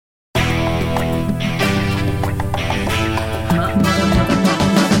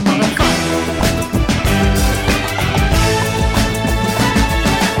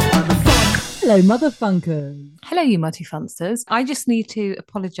Hello, motherfunkers. Hello, you multi funsters. I just need to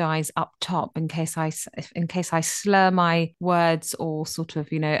apologise up top in case I slur my words or sort of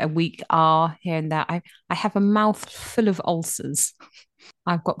a weak R here and there. I have a mouth full of ulcers.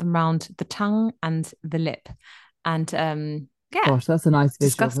 I've got them round the tongue and the lip, and yeah, Gosh, that's a nice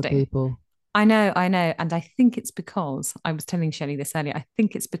visual for disgusting. people. I know, and I think it's because I was telling Shelley this earlier. I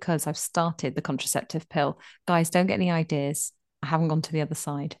think it's because I've started the contraceptive pill. Guys, don't get any ideas. I haven't gone to the other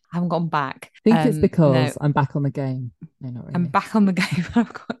side. I haven't gone back. I think it's No, because I'm back on the game. No, not I'm really. back on the game.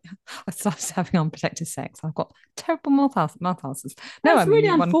 I started having unprotected sex. I've got terrible mouth ulcers. No, I That's really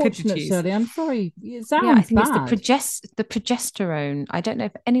mean one could unfortunate, deduce. Shirley. I'm sorry. It Yeah, I sounds think it's bad. the progesterone. I don't know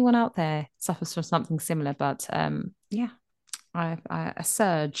if anyone out there suffers from something similar, but yeah, I a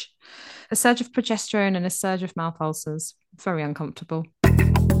surge of progesterone and a surge of mouth ulcers. Very uncomfortable.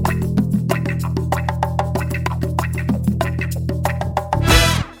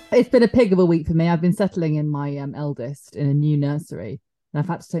 It's been a pig of a week for me. I've been settling in my eldest in a new nursery, and I've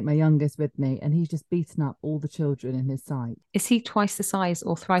had to take my youngest with me, and he's just beaten up all the children in his sight. Is he twice the size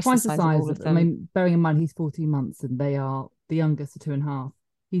or thrice the Twice the size of size all of, of I them? mean, bearing in mind he's 14 months and they are the youngest are 2.5.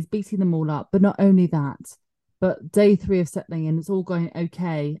 He's beating them all up. But not only that, but day 3 of settling in, it's all going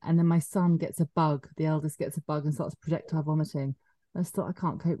okay. And then my son gets a bug, the eldest gets a bug and starts projectile vomiting. I just thought I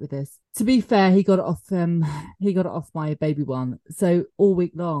can't cope with this. To be fair, he got it off my baby one. So all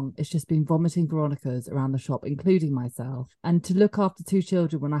week long it's just been vomiting Veronica's around the shop, including myself. And to look after 2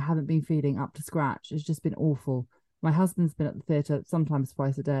 children when I haven't been feeling up to scratch has just been awful. My husband's been at the theatre sometimes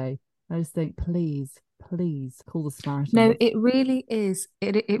twice a day. I just think, please call the No, Samaritans. it really is.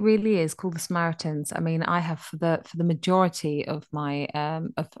 It really is called the Samaritans. I mean, I have for the majority of my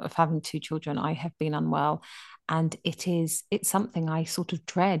of having two children, I have been unwell, and it's something I sort of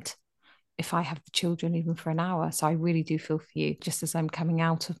dread if I have the children even for an hour. So I really do feel for you. Just as I'm coming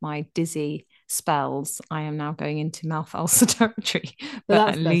out of my dizzy spells, I am now going into mouth ulcer territory. But But at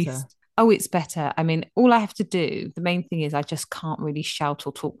that's better. least, oh, it's better. I mean, all I have to do, the main thing is I just can't really shout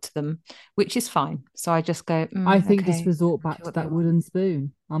or talk to them, which is fine. So I just go, I think just okay, resort I back do to what they that want. wooden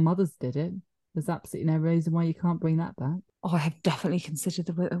spoon. Our mothers did it. There's absolutely no reason why you can't bring that back. Oh, I have definitely considered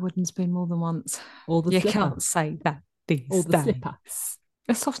a wooden spoon more than once. Or the You slipper. can't say that Or these the slipper. days.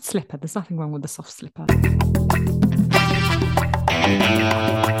 A soft slipper. There's nothing wrong with a soft slipper.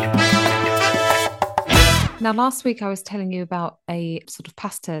 Now, last week I was telling you about a sort of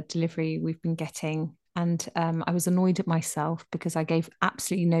pasta delivery we've been getting, and I was annoyed at myself because I gave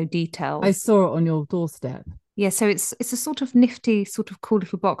absolutely no I details. saw it on your doorstep. Yeah, so it's a sort of nifty, sort of cool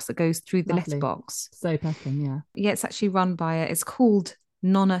little box that goes through the Lovely. letterbox. So pecking, yeah. Yeah, it's actually run by it's called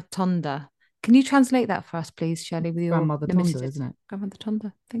Nonna Tonda. Can you translate that for us, please, Shirley, with your Grandmother Tonda, limited isn't it? grandmother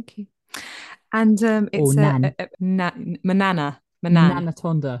Tonda? Thank you. And Or it's Nan. Manan. Nana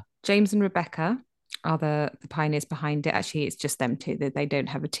Tonda. James and Rebecca are the pioneers behind it. Actually, it's just them two. They don't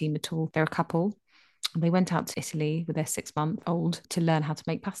have a team at all. They're a couple. They went out to Italy with their 6 month old to learn how to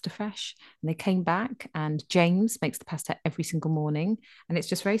make pasta fresh. And they came back, and James makes the pasta every single morning. And it's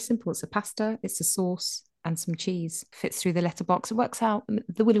just very simple. It's a pasta, it's a sauce, and some cheese. Fits through the letterbox. It works out.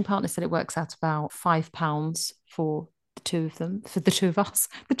 The willing partner said it works out about £5 for the two of them, for the two of us,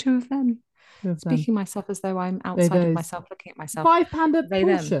 the two of them. Two of them. Speaking myself as though I'm They outside of those. myself, looking at myself. £5 a They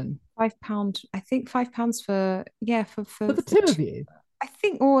them. portion £5. I think £5 for yeah for the for two two. of you. I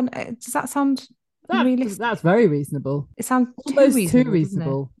think. Or does that sound That's unrealistic? very reasonable. It sounds too Almost too reasonable, doesn't it?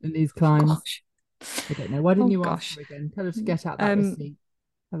 reasonable in these Oh climes. gosh. I don't know. Why didn't Oh you ask gosh. her again? Tell her to get out that Um, receipt.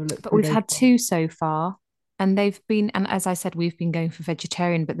 Have a look but through we've those had bonds. two so far, and they've been, and as I said, we've been going for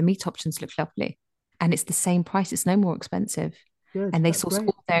vegetarian, but the meat options look lovely. And it's the same price, it's no more expensive. Good. And they That's source great.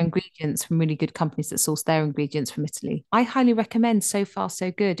 all their ingredients from really good companies that source their ingredients from Italy. I highly recommend so far, so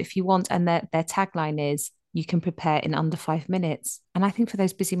good. If you want, and their tagline is you can prepare in under 5 minutes. And I think for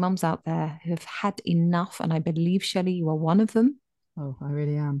those busy mums out there who have had enough, and I believe Shelley, you are one of them. Oh, I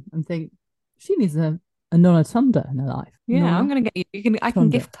really am. And think she needs a nonatunda in her life. Yeah, I'm Nona gonna get you. I can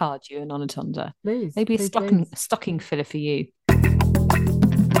Tonda. gift card you a Nonatonder. Please, Maybe a please, please. stocking filler for you.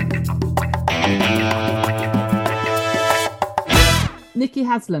 Nicky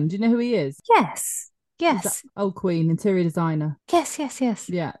Haslam, do you know who he is? Yes, He's that yes, old queen, interior designer. yes.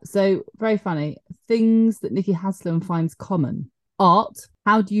 Yeah. So very funny. Things that Nicky Haslam finds common. Art.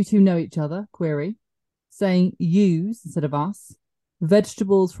 How do you two know each other? Query. Saying use instead of us.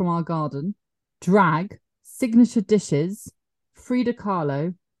 Vegetables from our garden. Drag. Signature dishes. Frida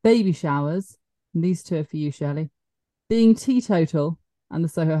Kahlo. Baby showers. And these two are for you, Shirley. Being teetotal and the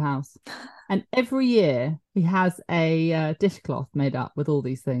Soho House. And every year he has a dishcloth made up with all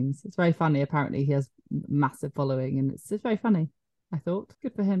these things. It's very funny. Apparently, he has massive following, and it's very funny. I thought.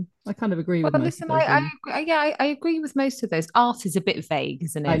 Good for him. I kind of agree with Well, most of listen, those, really. I agree with most of those. Art is a bit vague,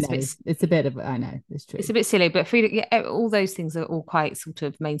 isn't I it? It's a bit, know. It's a bit of, I know. It's it's true. a bit silly, but freedom, yeah, all those things are all quite sort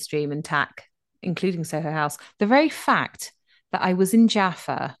of mainstream and tack, including Soho House. The very fact that I was in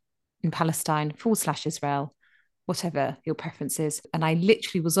Jaffa in Palestine / Israel, whatever your preference is, and I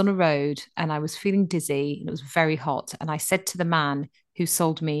literally was on a road and I was feeling dizzy and it was very hot. And I said to the man who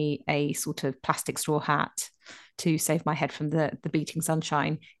sold me a sort of plastic straw hat to save my head from the beating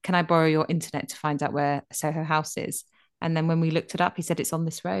sunshine, can I borrow your internet to find out where Soho House is? And then when we looked it up, he said it's on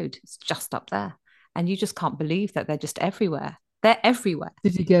this road. It's just up there. And you just can't believe that they're just everywhere. They're everywhere.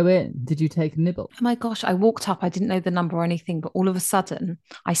 Did you go in? Did you take a nibble? Oh my gosh, I walked up. I didn't know the number or anything, but all of a sudden,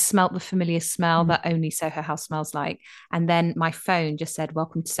 I smelt the familiar smell Mm. that only Soho House smells like. And then my phone just said,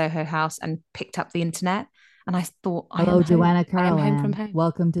 "Welcome to Soho House," and picked up the internet. And I thought, I am Hello, home. Joanna I am home from Carolan. home.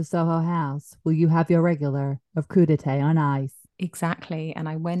 Welcome to Soho House. Will you have your regular of crudité on ice? Exactly. And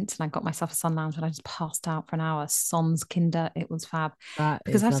I went and I got myself a sun lounge and I just passed out for an hour. Sans Kinder. It was fab. That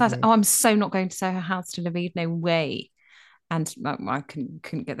Because is I was like, lovely. oh, I'm so not going to Soho House to Leave. No way. And I couldn't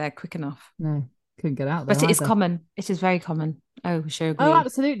get there quick enough. No, couldn't get out there But it is either. common. It is very common. Oh, sure Oh, agree.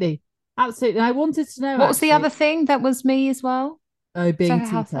 absolutely. Absolutely. And I wanted to know What was the other actually, thing that was me as well? oh, being Soho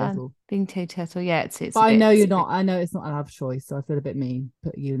House and teetotal. being teetotal. Yeah, But it's a I know bit, you're not, I know it's not an have choice, so I feel a bit mean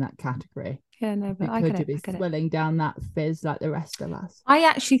putting you in that category. yeah, no, but I get Could you it. be I get it. swilling down that fizz like the rest of us? I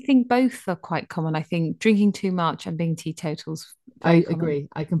actually think both are quite common. I think drinking too much and being teetotals very I common. agree.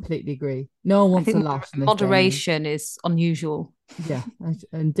 I completely agree. No one I wants a think lush in this day and age. moderation is unusual. Yeah,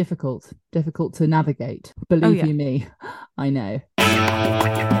 and difficult to navigate. Oh Believe yeah. you me, I know.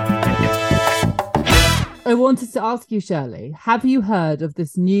 I wanted to ask you, Shirley, have you heard of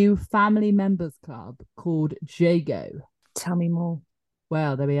this new family members club called Jago? Tell me more.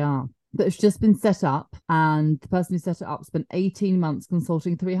 Well, there we are. That's just been set up, and the person who set it up spent 18 months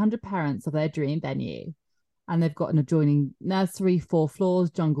consulting 300 parents of their dream venue. And they've got an adjoining nursery, 4 floors,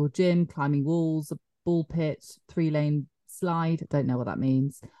 jungle gym, climbing walls, a ball pit, 3-lane slide. I don't know what that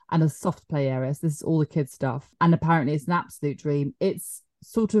means. And a soft play area. So this is all the kids' stuff. And apparently it's an absolute dream. It's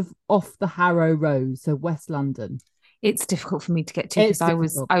sort of off the Harrow Road, so West London. It's difficult for me to get to because It's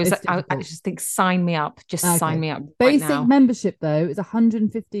difficult. It's I difficult. just think sign me up. Just sign Okay. me up right Basic now. membership though is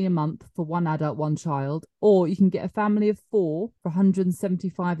 115 a month for one adult, one child, or you can get a family of 4 for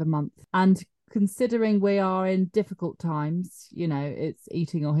 175 a month. And considering we are in difficult times, it's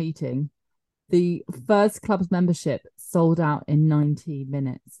eating or heating. The first club's membership sold out in 90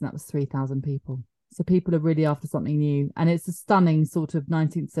 minutes, and that was 3,000 people. So people are really after something new. And it's a stunning sort of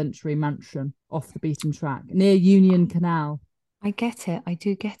 19th century mansion off the beaten track near Union Canal. I get it. I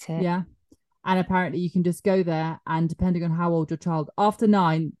do get it. Yeah. And apparently you can just go there, and depending on how old your child, after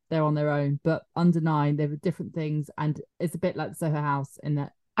 9, they're on their own, but under 9, there are different things. And it's a bit like the Soho House in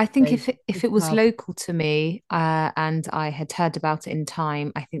that I think they if this it was club, local to me and I had heard about it in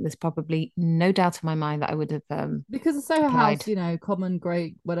time, I think there's probably no doubt in my mind that I would have because the Soho House, applied. common,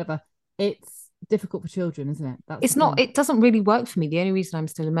 great, whatever, it's difficult for children, isn't it? That's It's the not, thing. it doesn't really work for me. The only reason I'm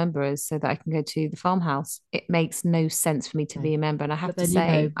still a member is so that I can go to the farmhouse. It makes no sense for me to Okay. be a member. And I But have to then,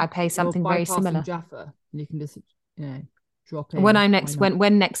 say, I pay you're something very bypassing similar. Jaffa and you can just, drop When in. I'm Why next, not?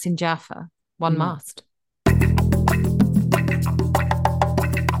 when next in Jaffa, one You must. must.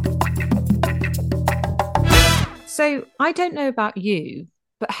 So I don't know about you,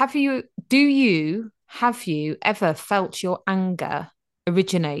 but have you ever felt your anger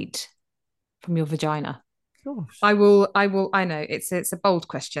originate from your vagina? Gosh. I know it's a bold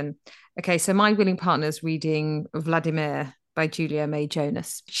question. Okay, so my willing partner's reading Vladimir by Julia May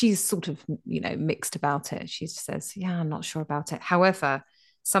Jonas. She's sort of, mixed about it. She says, yeah, I'm not sure about it. However,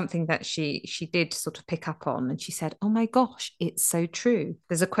 something that she did sort of pick up on, and she said, oh my gosh, it's so true.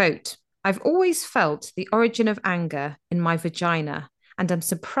 There's a quote. I've always felt the origin of anger in my vagina, and I'm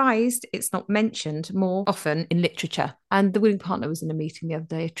surprised it's not mentioned more often in literature. And the willing partner was in a meeting the other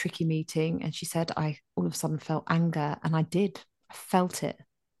day, a tricky meeting, and she said, I all of a sudden felt anger, and I did. I felt it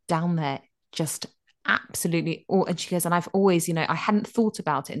down there, just absolutely. And she goes, and I've always, I hadn't thought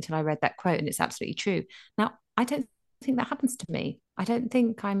about it until I read that quote, and it's absolutely true. Now, I don't think that happens to me. I don't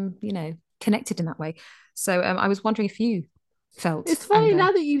think I'm, connected in that way. So I was wondering if you felt It's funny anger.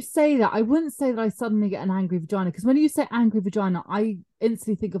 now that you say that. I wouldn't say that I suddenly get an angry vagina, because when you say angry vagina, I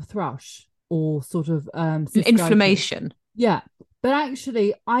instantly think of thrush or sort of cystitis. Inflammation. Yeah. But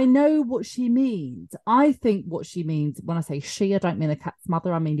actually, I know what she means. I think what she means when I say she, I don't mean the cat's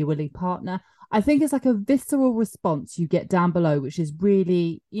mother, I mean your willing partner. I think it's like a visceral response you get down below, which is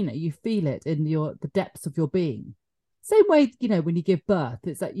really, you feel it in the depths of your being. Same way, when you give birth,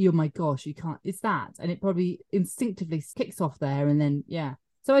 it's like, oh my gosh, you can't, it's that. And it probably instinctively kicks off there. And then, yeah.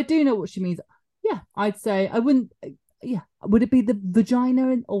 So I do know what she means. Yeah, I'd say I wouldn't, yeah. Would it be the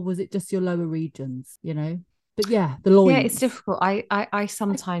vagina or was it just your lower regions, But yeah, the Yeah, it's loins. difficult. I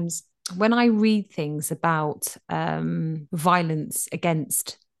sometimes, when I read things about violence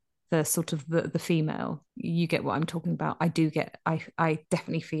against the sort of the female, you get what I'm talking about. I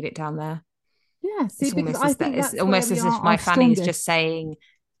definitely feel it down there. Yeah, see, It's because almost I as that think it's that's where almost we as are if my our fanny is strongest. just saying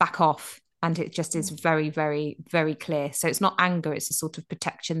back off, and it just is Yeah. very, very, very clear. So it's not anger, it's a sort of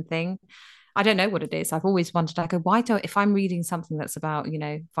protection thing. I don't know what it is. I've always wondered, I go, why don't, if I'm reading something that's about,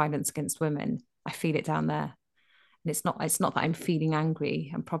 violence against women, I feel it down there. And it's not that I'm feeling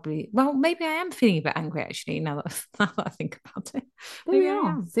angry. I'm probably, well, maybe I am feeling a bit angry actually, now that, now that I think about it. There we Maybe I are.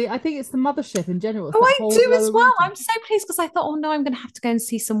 am. See, I think it's the mothership in general. It's Oh, that I whole do as lower well. region. I'm so pleased because I thought, oh no, I'm going to have to go and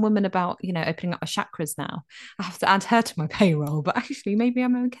see some woman about, opening up my chakras now. I have to add her to my payroll, but actually, maybe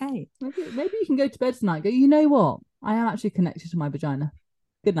I'm okay. Maybe you can go to bed tonight. Go, you know what? I am actually connected to my vagina.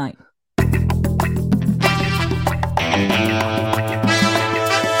 Good night.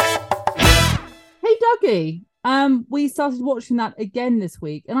 Hey, Dougie. We started watching that again this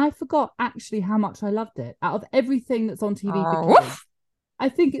week, and I forgot actually how much I loved it. Out of everything that's on TV for Oh, kids, I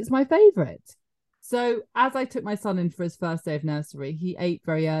think it's my favorite. So, as I took my son in for his first day of nursery, he ate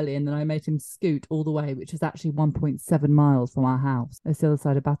very early, and then I made him scoot all the way, which is actually 1.7 miles from our house. It's the other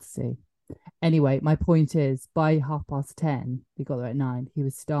side of Battersea. Anyway, my point is, by 10:30, we got there at 9. He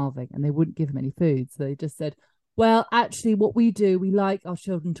was starving, and they wouldn't give him any food, so they just said, well, actually, what we do, we like our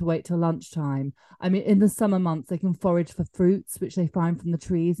children to wait till lunchtime. I mean, in the summer months, they can forage for fruits, which they find from the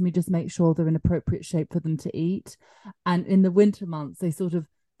trees, and we just make sure they're in appropriate shape for them to eat. And in the winter months,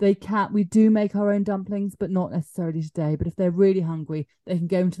 we do make our own dumplings, but not necessarily today. But if they're really hungry, they can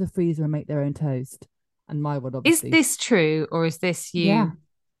go into the freezer and make their own toast. And my one is obviously, this true or is this yeah. you?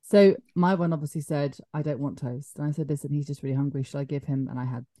 So my one obviously said, I don't want toast. And I said, listen, he's just really hungry. Should I give him? And I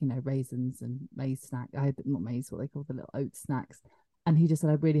had, raisins and maize snack. I had not maize, what they call the little oat snacks. And he just said,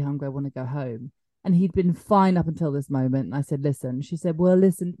 I'm really hungry. I want to go home. And he'd been fine up until this moment. And I said, listen. She said, well,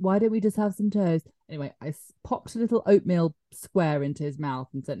 listen, why don't we just have some toast? Anyway, I popped a little oatmeal square into his mouth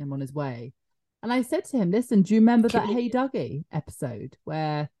and sent him on his way. And I said to him, listen, do you remember that Hey Dougie episode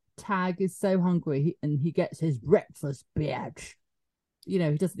where Tag is so hungry and he gets his breakfast, bitch? He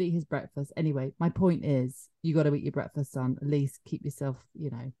doesn't eat his breakfast. Anyway, my point is, you got to eat your breakfast, son. At least keep yourself,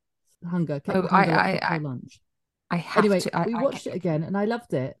 hunger, Oh, hunger locked up for lunch. I have Anyway, to. we watched it again and I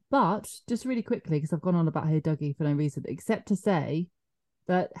loved it. But just really quickly, because I've gone on about Hey Dougie for no reason, except to say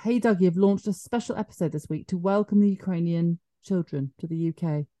that Hey Dougie have launched a special episode this week to welcome the Ukrainian children to the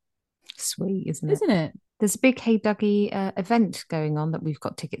UK. Sweet, isn't it? Isn't it? There's a big Hey Dougie event going on that we've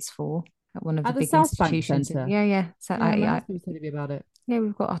got tickets for at one of the At the big South Bank institutions. Centre. Yeah, yeah. So Yeah, my husband was telling me about it. yeah,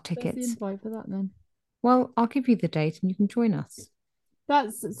 we've got our Where's the tickets. invite for that then? Well, I'll give you the date and you can join us.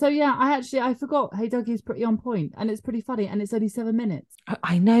 That's so yeah, I forgot Hey Dougie is pretty on point and it's pretty funny and it's only 7 minutes.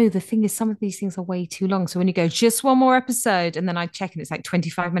 I know the thing is some of these things are way too long. So when you go just one more episode and then I check and it's like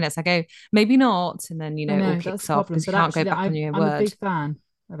 25 minutes, I go, maybe not. And then, I it all know that's kicks the off problem, because you but can't go actually back on your I'm a word. big fan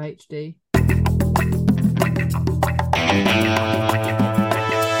of HD.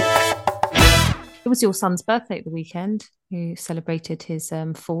 It was your son's birthday at the weekend. Who celebrated his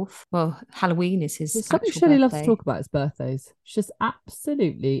fourth. Well, Halloween is his There's something actual Shirley loves to birthday. talk about his birthdays. She just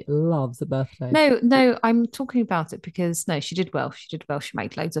absolutely loves a birthday. No, I'm talking about it because no, she did well. She did well. She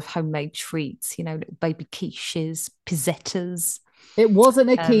made loads of homemade treats, little baby quiches, pizzettas. It wasn't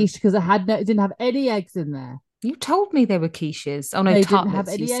a quiche because it didn't have any eggs in there. You told me they were quiches. Oh no, They didn't have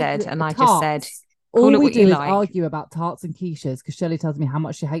tartlets, you any eggs. said. And I just said, Tarts. call All it we what you do is like. argue about tarts and quiches because Shirley tells me how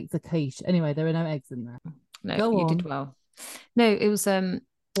much she hates a quiche. Anyway, there are no eggs in there. No, Go you on. did well. No, it was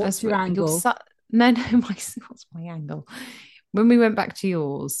What's your angle? No, what's my angle? When we went back to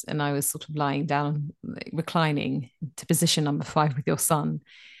yours and I was sort of lying down, reclining to position number 5 with your son,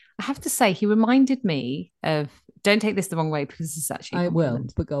 I have to say he reminded me of, don't take this the wrong way because this is actually a compliment. I will,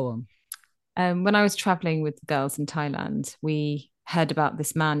 but go on. When I was traveling with the girls in Thailand, we heard about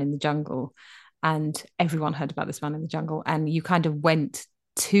this man in the jungle and everyone heard about this man in the jungle and you kind of went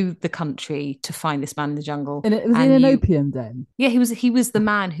to the country to find this man in the jungle. And it was in an opium den. Yeah, he was the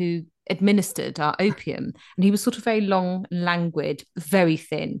man who administered our opium, and he was sort of very long, languid, very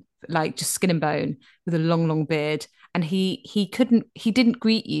thin, like just skin and bone, with a long, long beard. And he didn't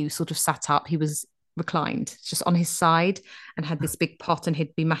greet you sort of sat up. He was reclined just on his side and had this big pot and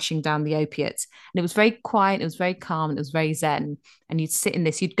he'd be mashing down the opiates. And it was very quiet, it was very calm, and it was very zen. And you'd sit in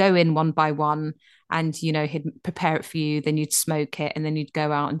this, you'd go in one by one and he'd prepare it for you, then you'd smoke it, and then you'd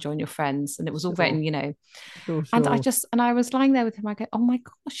go out and join your friends, and it was all very, Sure. and I was lying there with him. I go, oh my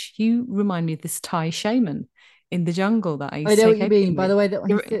gosh, you remind me of this Thai shaman in the jungle that I used I to know what take you mean. opium By with. the way,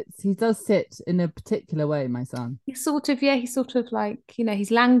 that he does sit in a particular way, my son. He's sort of, like,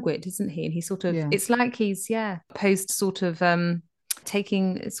 he's languid, isn't he? And he's sort of, Yeah. it's like he's, opposed to sort of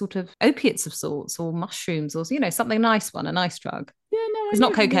taking sort of opiates of sorts, or mushrooms, or something nice, a nice drug. Yeah, no, I It's know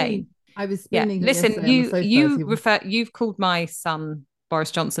not what you mean. cocaine. I was Yeah. spooning him Listen, yesterday on the sofa as he was. you've called my son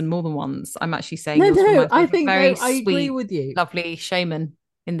Boris Johnson more than once. I'm actually saying No, yours no, reminds me I of a think very no, I agree sweet, with you. lovely shaman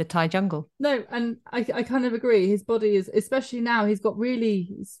in the Thai jungle. No, and I kind of agree. His body is, especially now, he's got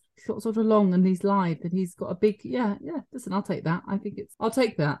sort of long and he's lithe and he's got a big, yeah. Listen, I'll take that. I'll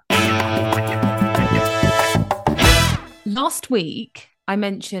take that. Last week, I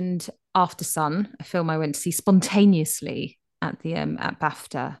mentioned After Sun, a film I went to see spontaneously at the at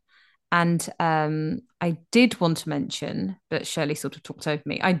BAFTA. And I did want to mention, but Shirley sort of talked over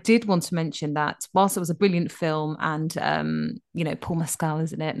me. I did want to mention that whilst it was a brilliant film and, Paul Mescal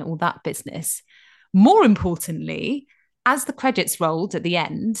is in it and all that business, more importantly, as the credits rolled at the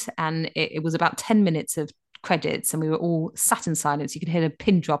end, and it was about 10 minutes of credits, and we were all sat in silence, you could hear a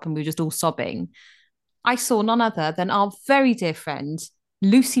pin drop and we were just all sobbing. I saw none other than our very dear friend,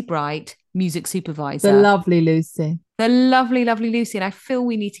 Lucy Bright, music supervisor. The lovely Lucy. The lovely, lovely Lucy. And I feel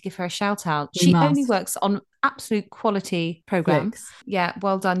we need to give her a shout out. She only must. works on absolute quality program. Flicks. Yeah,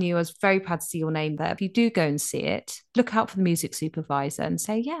 well done you. I was very proud to see your name there. If you do go and see it, look out for the music supervisor and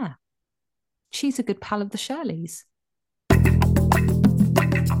say, yeah, she's a good pal of the Shirleys.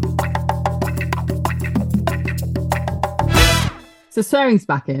 So swearing's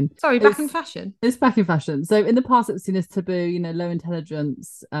back in. Sorry, back in fashion. It's back in fashion. So in the past, it's seen as taboo, low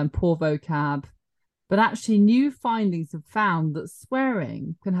intelligence, poor vocab. But actually, new findings have found that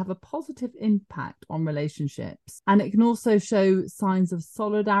swearing can have a positive impact on relationships. And it can also show signs of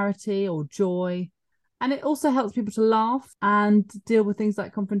solidarity or joy. And it also helps people to laugh and deal with things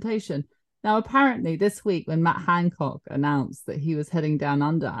like confrontation. Now, apparently, this week, when Matt Hancock announced that he was heading down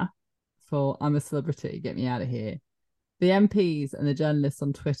under for I'm a Celebrity, Get Me Out of Here, the MPs and the journalists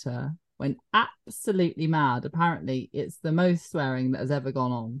on Twitter went absolutely mad. Apparently, it's the most swearing that has ever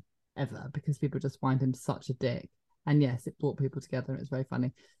gone on, ever, because people just find him such a dick. And yes, it brought people together and it was very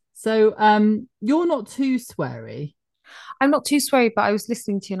funny. So you're not too sweary. I'm not too sweary, but I was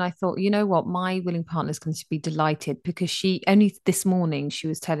listening to you and I thought, you know what, my willing partner is going to be delighted, because she only this morning she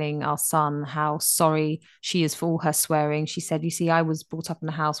was telling our son how sorry she is for all her swearing. She said, you see, I was brought up in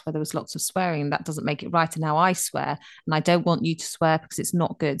a house where there was lots of swearing, and that doesn't make it right, and now I swear, and I don't want you to swear because it's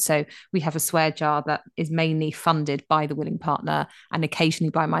not good. So we have a swear jar that is mainly funded by the willing partner and occasionally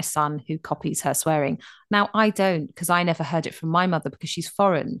by my son, who copies her swearing. Now I don't, because I never heard it from my mother because she's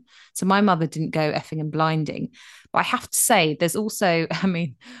foreign. So my mother didn't go effing and blinding. But I have to say, there's also, I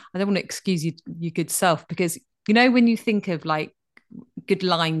mean, I don't want to excuse you, your good self, because, when you think of like good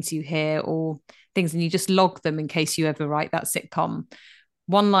lines you hear or things and you just log them in case you ever write that sitcom.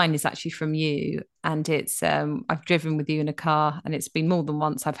 One line is actually from you, and it's, I've driven with you in a car, and it's been more than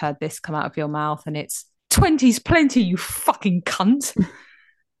once I've heard this come out of your mouth, and it's 20's plenty, you fucking cunt.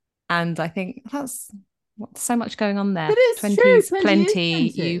 And I think that's so much going on there. But it's 20's true. 20 plenty,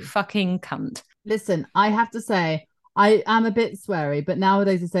 is plenty. you fucking cunt. Listen, I have to say, I am a bit sweary, but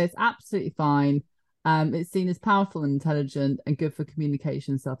nowadays I say it's absolutely fine. It's seen as powerful and intelligent and good for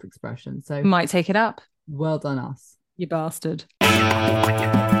communication, self-expression. So might take it up. Well done, us. You bastard.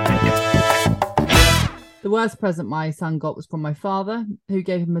 The worst present my son got was from my father, who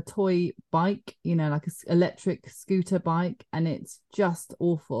gave him a toy bike, like an electric scooter bike, and it's just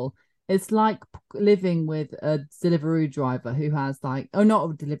awful. It's like living with a Deliveroo driver who has not a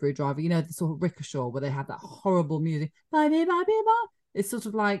Deliveroo driver, the sort of rickshaw where they have that horrible music. It's sort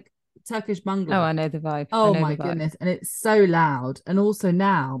of like Turkish bungalow. Oh, I know the vibe. Oh my goodness. And it's so loud. And also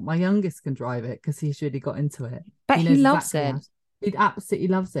now my youngest can drive it because he's really got into it. But he loves it. He absolutely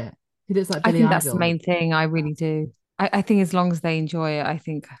loves it. He looks like Billy I think Idol. that's the main thing. I really do. I think as long as they enjoy it, I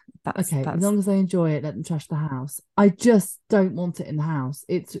think that's okay. As long as they enjoy it, let them trash the house. I just don't want it in the house.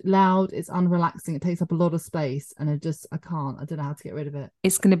 It's loud. It's unrelaxing. It takes up a lot of space, and I can't. I don't know how to get rid of it.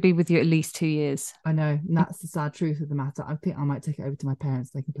 It's going to be with you at least 2 years. I know, and that's the sad truth of the matter. I think I might take it over to my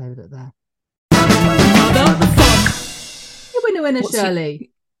parents. They can play with it there. Winner,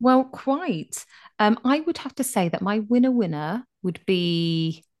 Shirley. Well, quite. I would have to say that my winner would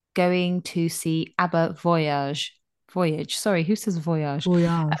be going to see ABBA Voyage. Sorry, who says voyage?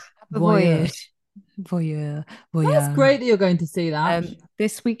 Voyage. Voyage. Voyeur. That's great that you're going to see that.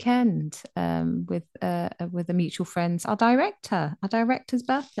 This weekend with the mutual friends, our director's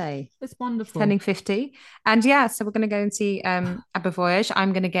birthday. It's wonderful. Turning 50. And yeah, so we're going to go and see Abba Voyage.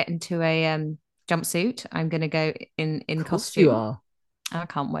 I'm going to get into a jumpsuit. I'm going to go in costume. You are. I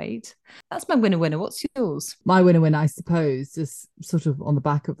can't wait. That's my winner. What's yours? My winner, I suppose, just sort of on the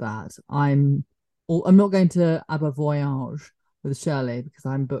back of that, I'm not going to Abba Voyage with Shirley because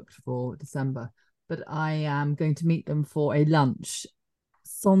I'm booked for December, but I am going to meet them for a lunch,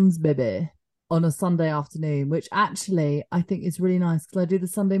 Sans Bébé, on a Sunday afternoon, which actually I think is really nice because I do the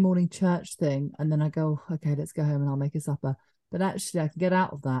Sunday morning church thing and then I go, okay, let's go home and I'll make a supper. But actually I can get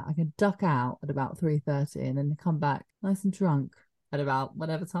out of that. I can duck out at about 3:30 and then come back nice and drunk at about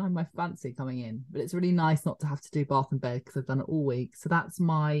whatever time I fancy coming in. But it's really nice not to have to do bath and bed because I've done it all week. So that's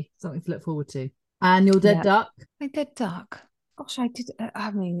something to look forward to. And your dead duck? My dead duck. Gosh, I did. I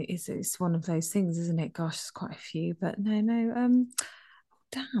mean, it's one of those things, isn't it? Gosh, there's quite a few, but no.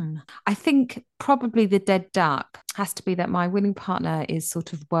 Damn. I think probably the dead duck has to be that my winning partner is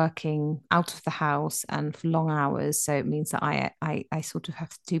sort of working out of the house and for long hours. So it means that I sort of have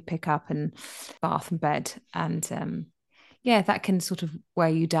to do pick up and bath and bed. And that can sort of wear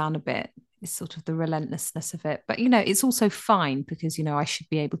you down a bit. It's sort of the relentlessness of it. But, it's also fine because, I should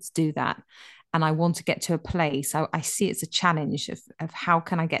be able to do that. And I want to get to a place. I see it as a challenge of how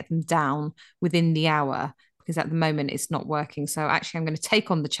can I get them down within the hour, because at the moment it's not working. So actually I'm going to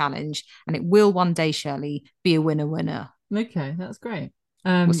take on the challenge and it will one day, Shirley, be a winner. Okay, that's great.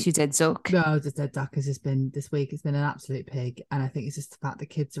 What's your dead duck? No, the dead duck has just been this week. It's been an absolute pig. And I think it's just the fact the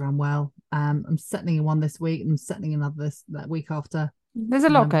kids are unwell. I'm settling in one this week and I'm settling another that week after. There's a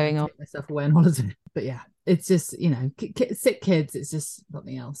lot going on. Take myself away on holiday. But yeah, it's just, sick kids, it's just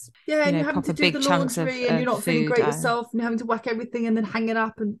something else. Yeah, and you're having to do the laundry and you're not feeling great yourself and you're having to whack everything and then hang it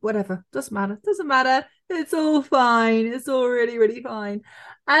up and whatever. Doesn't matter. It's all fine. It's all really, really fine.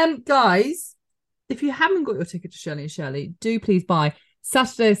 Guys, if you haven't got your ticket to Shirley and Shirley, do please buy.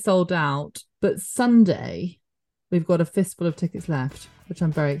 Saturday is sold out, but Sunday we've got a fistful of tickets left, which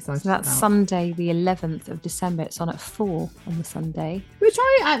I'm very excited about. So that's Sunday, the 11th of December. It's on at 4 on the Sunday. Which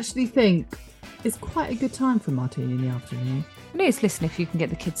I actually think is quite a good time for martini in the afternoon. Well, it's listen, if you can get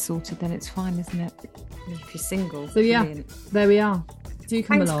the kids sorted, then it's fine, isn't it? If you're single. So brilliant. Yeah, there we are. Do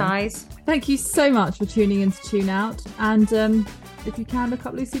come along. Thanks, guys. Thank you so much for tuning in to Tune Out. And if you can, look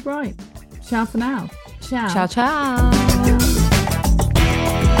up Lucy Bright. Ciao for now. Ciao. Ciao.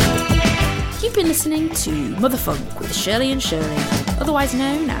 You've been listening to Motherfunk with Shirley and Shirley, otherwise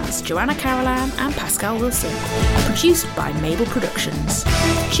known as Joanna Carolan and Pascal Wilson, produced by Mabel Productions.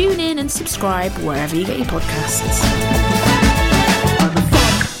 Tune in and subscribe wherever you get your podcasts.